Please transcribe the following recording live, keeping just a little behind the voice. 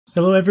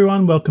Hello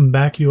everyone, welcome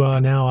back. You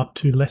are now up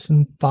to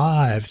lesson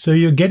 5. So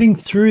you're getting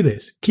through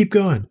this. Keep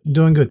going. You're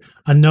doing good.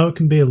 I know it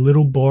can be a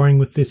little boring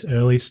with this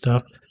early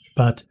stuff,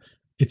 but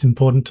it's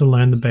important to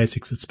learn the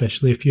basics,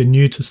 especially if you're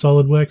new to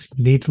SOLIDWORKS.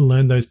 You need to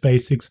learn those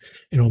basics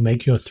and it'll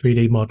make your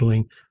 3D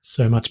modeling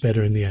so much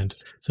better in the end.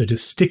 So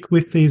just stick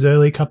with these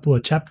early couple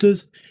of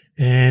chapters,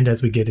 and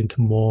as we get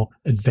into more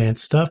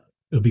advanced stuff,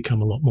 it'll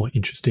become a lot more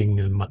interesting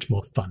and much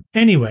more fun.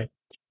 Anyway,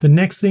 the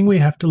next thing we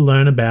have to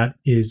learn about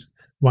is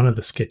one of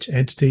the sketch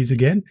entities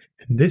again,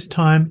 and this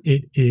time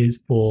it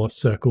is for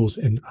circles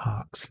and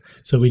arcs.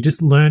 So we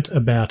just learnt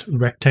about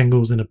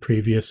rectangles in a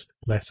previous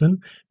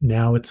lesson.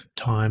 Now it's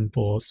time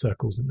for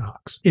circles and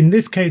arcs. In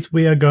this case,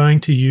 we are going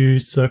to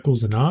use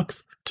circles and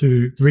arcs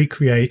to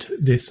recreate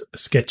this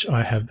sketch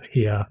I have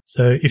here.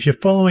 So if you're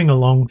following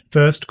along,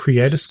 first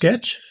create a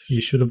sketch.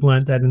 You should have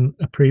learned that in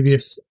a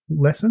previous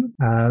lesson.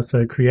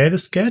 So create a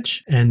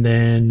sketch and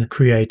then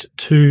create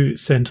 2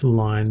 center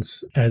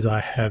lines as I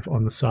have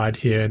on the side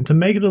here. And to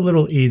make it a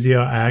little easier,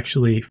 I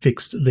actually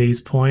fixed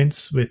these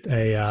points with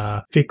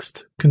a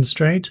fixed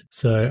constraint.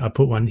 So I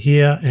put one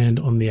here and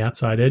on the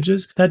outside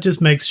edges. That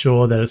just makes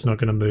sure that it's not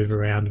going to move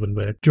around when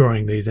we're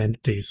drawing these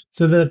entities.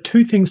 So there are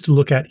 2 things to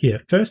look at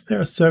here. First,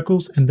 there are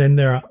circles and then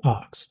there are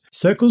arcs.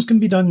 Circles can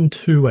be done in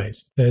 2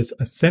 ways. There's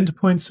a center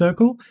point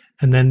circle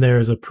and then there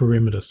is a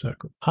perimeter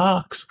circle.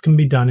 Arcs can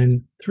be done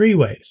in 3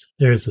 ways.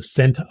 There is the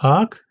center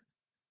arc,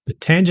 the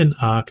tangent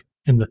arc,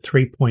 and the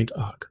 3-point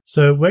arc.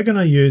 So we're going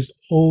to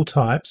use all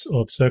types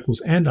of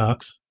circles and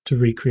arcs to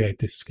recreate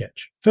this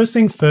sketch. First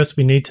things first,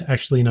 we need to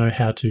actually know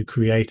how to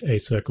create a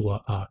circle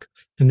or arc.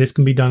 And this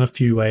can be done a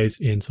few ways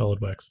in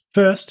SOLIDWORKS.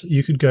 First,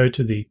 you could go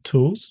to the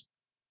Tools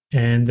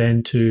and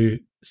then to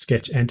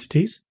Sketch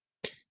Entities.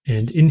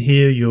 And in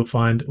here, you'll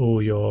find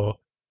all your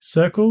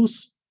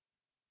circles,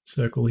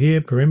 circle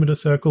here, perimeter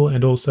circle,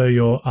 and also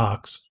your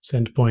arcs,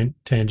 center point,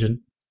 tangent,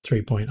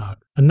 3-point arc.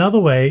 Another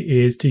way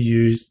is to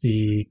use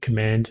the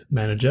command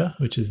manager,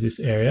 which is this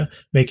area,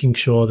 making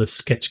sure the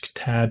sketch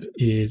tab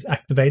is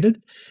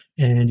activated,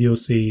 and you'll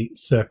see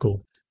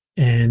circle.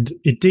 And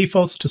it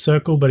defaults to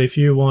circle, but if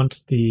you want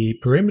the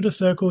perimeter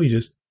circle, you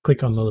just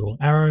click on the little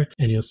arrow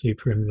and you'll see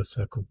perimeter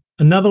circle.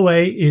 Another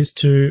way is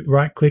to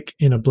right click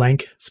in a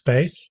blank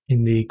space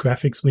in the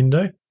graphics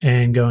window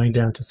and going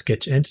down to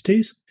sketch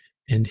entities.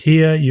 And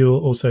here you'll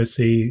also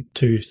see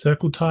 2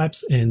 circle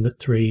types and the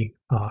 3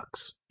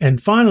 arcs.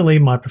 And finally,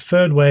 my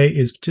preferred way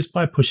is just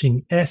by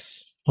pushing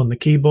S on the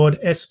keyboard,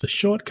 S for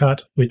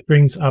shortcut, which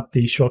brings up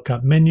the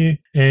shortcut menu.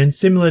 And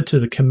similar to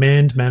the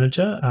command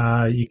manager,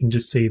 you can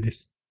just see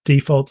this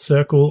default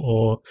circle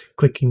or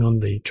clicking on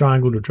the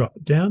triangle to drop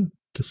it down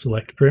to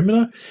select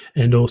perimeter,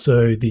 and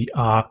also the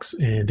arcs,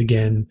 and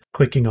again,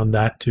 clicking on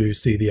that to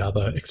see the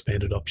other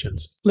expanded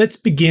options. Let's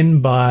begin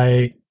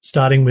by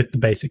starting with the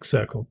basic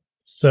circle.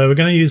 So we're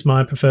going to use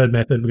my preferred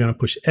method. We're going to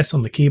push S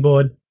on the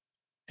keyboard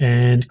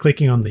and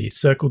clicking on the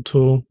circle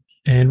tool.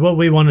 And what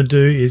we want to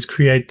do is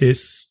create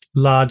this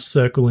large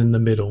circle in the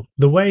middle.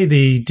 The way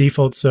the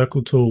default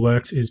circle tool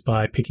works is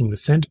by picking the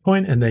center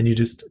point and then you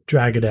just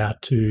drag it out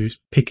to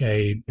pick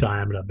a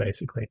diameter,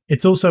 basically.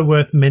 It's also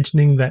worth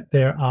mentioning that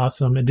there are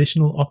some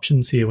additional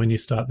options here when you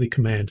start the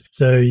command.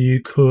 So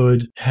you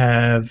could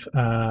have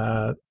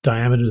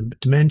diameter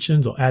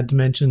dimensions or add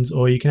dimensions,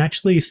 or you can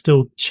actually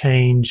still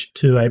change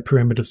to a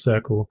perimeter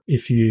circle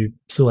if you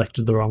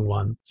selected the wrong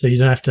one. So you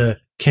don't have to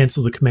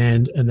cancel the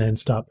command and then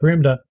start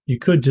perimeter. You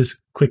could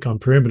just click on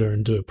perimeter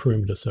and do a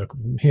perimeter circle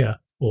from here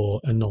or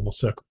a normal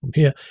circle from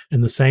here.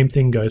 And the same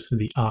thing goes for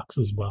the arcs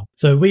as well.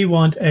 So we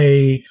want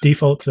a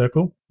default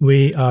circle.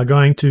 We are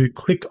going to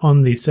click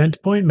on the center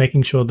point,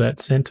 making sure that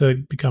center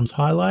becomes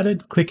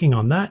highlighted, clicking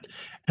on that.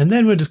 And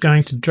then we're just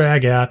going to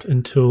drag out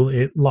until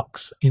it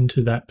locks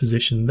into that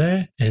position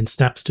there and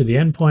snaps to the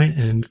endpoint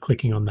and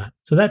clicking on that.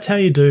 So that's how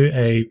you do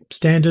a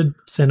standard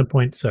center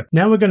point circle.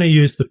 Now we're going to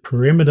use the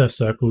perimeter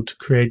circle to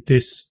create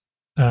this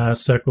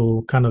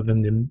circle kind of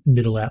in the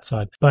middle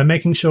outside. By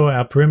making sure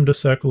our perimeter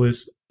circle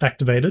is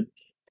activated,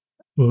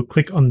 we'll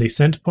click on the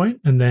center point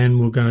and then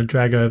we're going to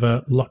drag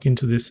over, lock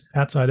into this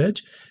outside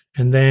edge.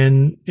 And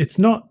then it's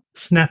not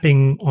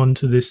snapping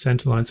onto this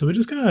center line. So we're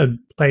just going to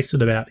place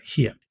it about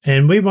here.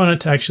 And we want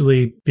it to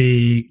actually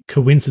be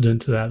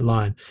coincident to that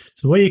line.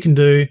 So what you can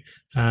do,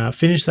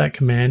 finish that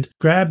command,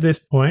 grab this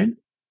point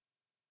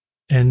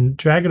and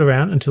drag it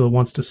around until it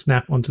wants to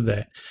snap onto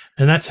there.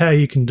 And that's how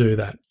you can do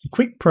that. A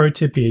quick pro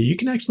tip here, you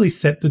can actually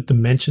set the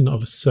dimension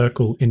of a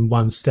circle in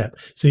one step.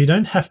 So you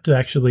don't have to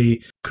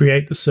actually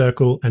create the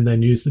circle and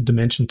then use the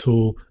dimension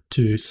tool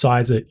to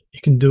size it.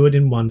 You can do it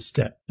in one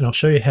step, and I'll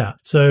show you how.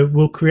 So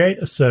we'll create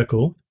a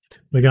circle.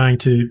 We're going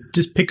to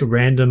just pick a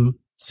random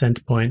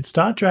center point,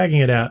 start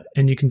dragging it out,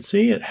 and you can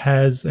see it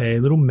has a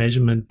little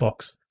measurement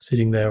box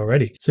sitting there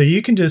already. So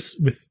you can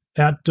just,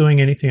 without doing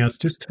anything else,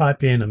 just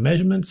type in a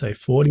measurement, say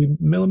 40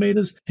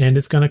 millimeters, and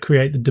it's going to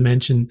create the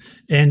dimension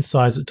and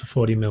size it to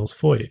 40 mils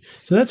for you.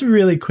 So that's a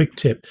really quick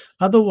tip.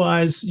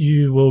 Otherwise,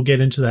 you will get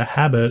into the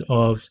habit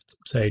of,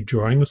 say,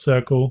 drawing the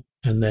circle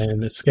and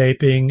then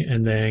escaping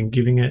and then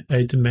giving it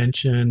a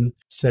dimension,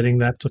 setting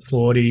that to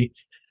 40,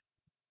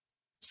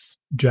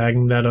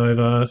 dragging that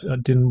over.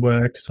 It didn't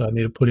work, so I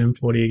need to put in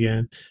 40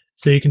 again.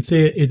 So you can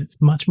see it's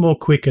much more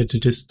quicker to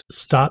just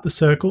start the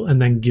circle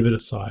and then give it a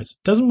size.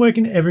 It doesn't work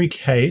in every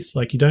case,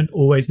 like you don't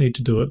always need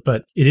to do it,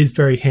 but it is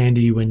very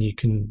handy when you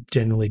can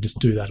generally just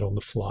do that on the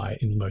fly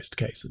in most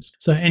cases.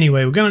 So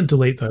anyway, we're going to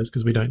delete those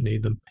because we don't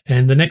need them.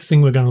 And the next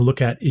thing we're going to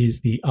look at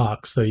is the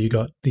arc. So you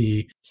got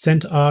the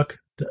center arc,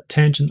 the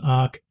tangent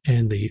arc,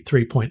 and the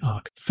 3-point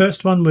arc.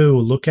 First one we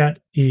will look at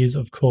is,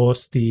 of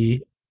course,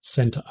 the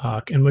center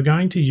arc, and we're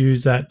going to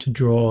use that to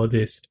draw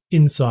this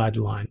inside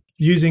line.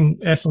 Using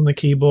S on the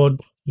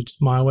keyboard, which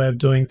is my way of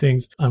doing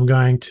things, I'm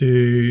going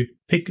to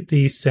pick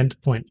the center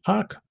point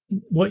arc.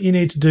 What you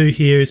need to do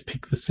here is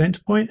pick the center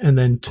point and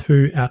then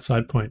 2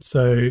 outside points.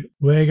 So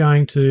we're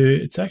going to,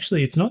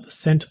 it's not the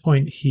center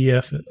point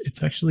here,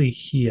 it's actually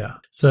here.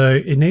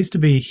 So it needs to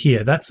be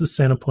here. That's the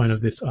center point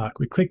of this arc.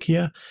 We click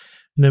here,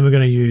 and then we're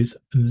going to use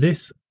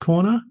this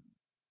corner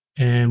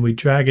and we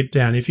drag it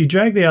down. If you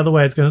drag the other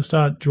way, it's going to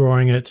start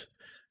drawing it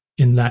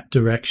in that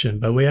direction,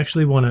 but we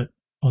actually want it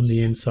on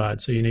the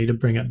inside. So you need to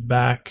bring it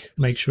back,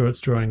 make sure it's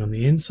drawing on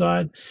the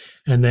inside,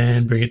 and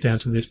then bring it down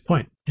to this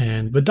point,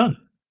 and we're done.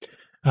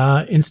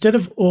 Instead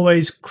of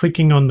always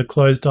clicking on the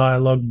close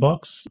dialog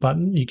box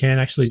button, you can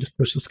actually just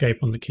push escape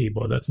on the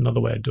keyboard. That's another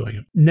way of doing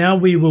it. Now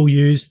we will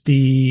use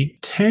the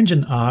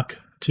tangent arc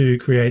to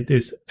create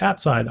this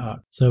outside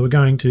arc. So we're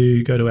going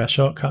to go to our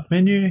shortcut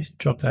menu,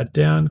 drop that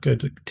down, go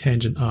to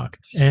tangent arc.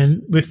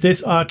 And with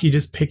this arc, you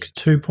just pick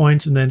 2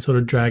 points and then sort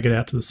of drag it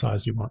out to the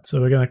size you want.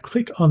 So we're going to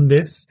click on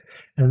this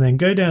and then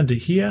go down to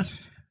here,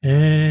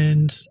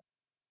 and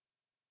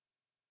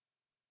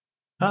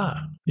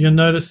you'll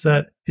notice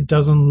that it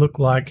doesn't look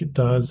like it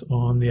does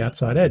on the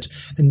outside edge.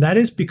 And that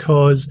is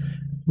because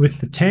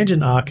with the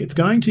tangent arc, it's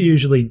going to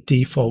usually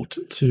default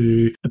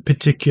to a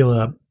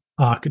particular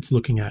arc it's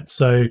looking at.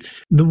 So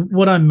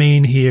what I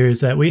mean here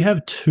is that we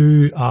have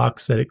 2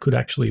 arcs that it could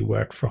actually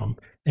work from,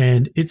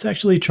 and it's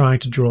actually trying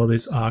to draw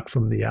this arc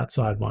from the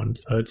outside one.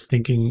 So it's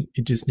thinking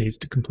it just needs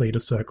to complete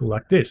a circle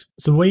like this.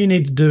 So what you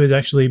need to do is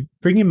actually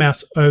bring your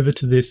mouse over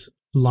to this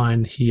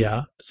line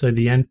here so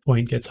the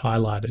endpoint gets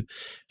highlighted,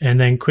 and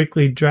then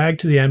quickly drag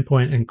to the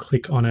endpoint and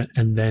click on it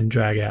and then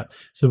drag out.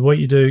 So what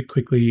you do,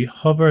 quickly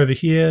hover over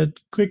here,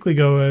 quickly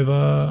go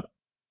over,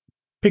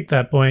 pick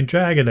that point,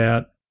 drag it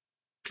out.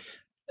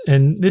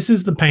 And this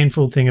is the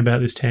painful thing about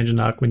this tangent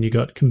arc when you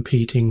got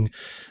competing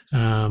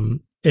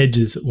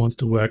edges it wants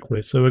to work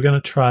with. So we're going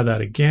to try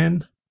that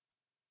again.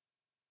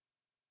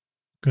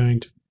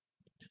 Going to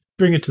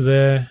bring it to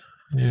there,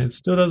 and it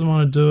still doesn't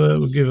want to do it.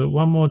 We'll give it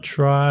one more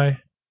try.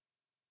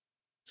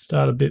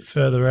 Start a bit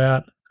further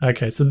out.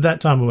 Okay, so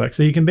that time will work.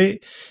 So you can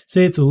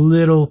see it's a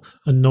little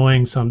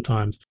annoying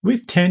sometimes.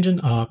 With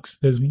tangent arcs,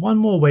 there's one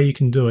more way you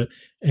can do it,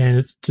 and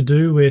it's to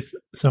do with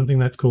something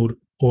that's called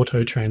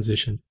auto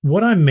transition.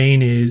 What I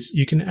mean is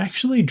you can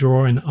actually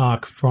draw an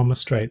arc from a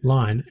straight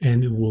line,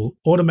 and it will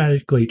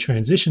automatically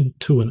transition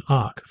to an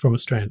arc from a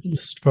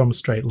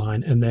straight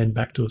line and then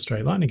back to a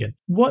straight line again.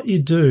 What you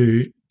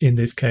do in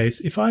this case,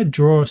 if I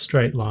draw a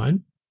straight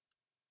line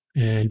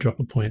and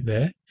drop a point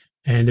there,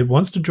 and it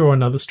wants to draw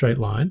another straight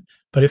line,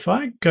 but if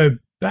I go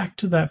back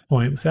to that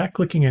point without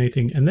clicking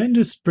anything and then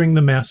just bring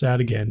the mouse out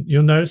again,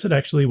 you'll notice it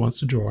actually wants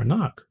to draw an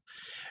arc.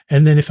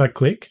 And then if I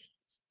click,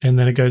 and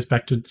then it goes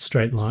back to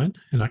straight line,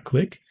 and I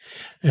click,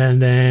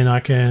 and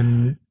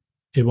then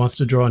it wants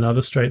to draw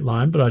another straight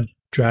line, but I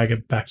drag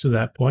it back to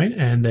that point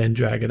and then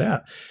drag it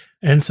out.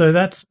 And so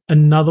that's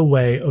another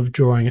way of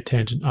drawing a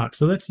tangent arc.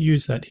 So let's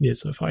use that here.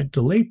 So if I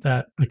delete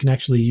that, I can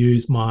actually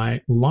use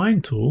my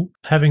line tool,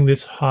 having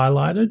this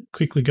highlighted,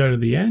 quickly go to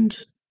the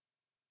end,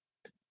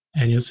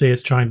 and you'll see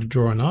it's trying to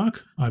draw an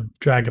arc. I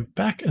drag it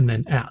back and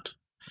then out.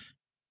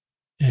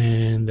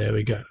 And there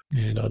we go.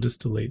 And I'll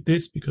just delete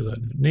this because I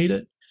don't need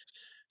it.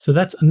 So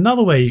that's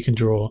another way you can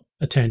draw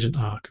a tangent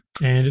arc.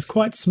 And it's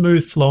quite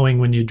smooth flowing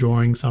when you're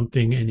drawing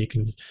something, and you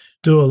can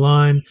do a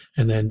line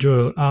and then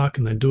draw an arc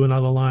and then do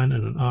another line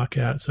and an arc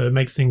out. So it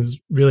makes things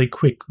really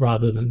quick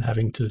rather than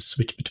having to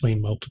switch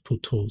between multiple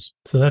tools.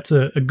 So that's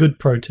a good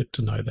pro tip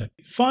to know that.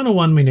 Final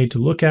one we need to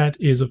look at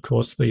is, of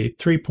course, the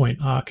 3-point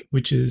arc,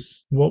 which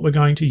is what we're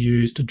going to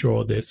use to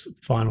draw this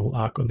final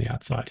arc on the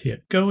outside here.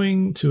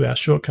 Going to our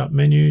shortcut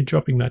menu,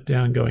 dropping that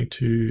down, going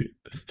to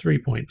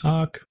 3-point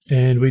arc,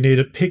 and we need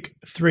to pick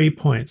 3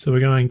 points. So we're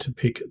going to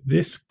pick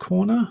this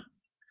corner,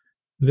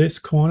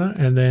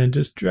 and then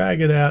just drag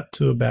it out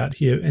to about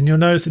here. And you'll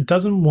notice it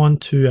doesn't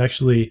want to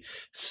actually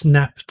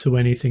snap to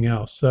anything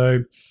else.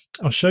 So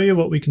I'll show you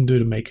what we can do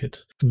to make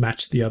it to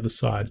match the other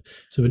side.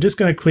 So we're just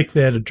going to click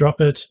there to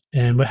drop it,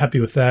 and we're happy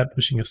with that,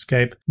 pushing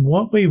escape.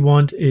 What we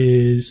want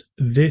is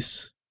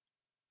this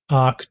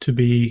arc to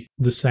be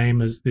the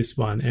same as this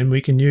one, and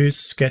we can use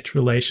sketch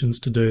relations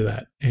to do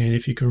that. And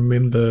if you can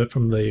remember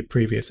from the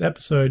previous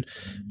episode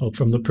or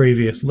from the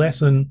previous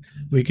lesson,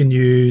 we can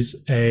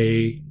use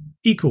a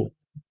equal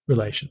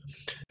relation.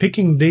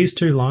 Picking these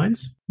 2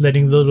 lines,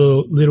 letting the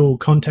little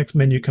context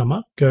menu come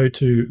up, go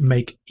to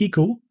make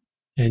equal,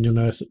 and you'll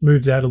notice it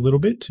moves out a little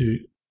bit to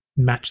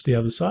match the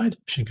other side.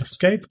 Pushing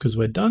escape because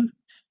we're done.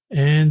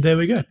 And there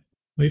we go.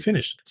 Well, you're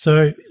finished.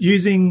 So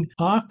using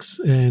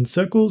arcs and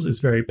circles is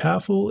very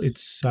powerful.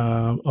 It's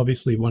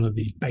obviously one of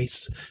the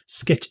base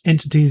sketch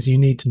entities you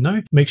need to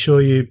know. Make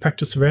sure you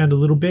practice around a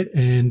little bit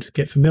and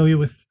get familiar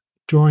with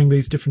drawing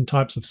these different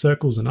types of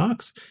circles and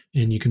arcs,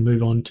 and you can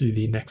move on to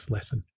the next lesson.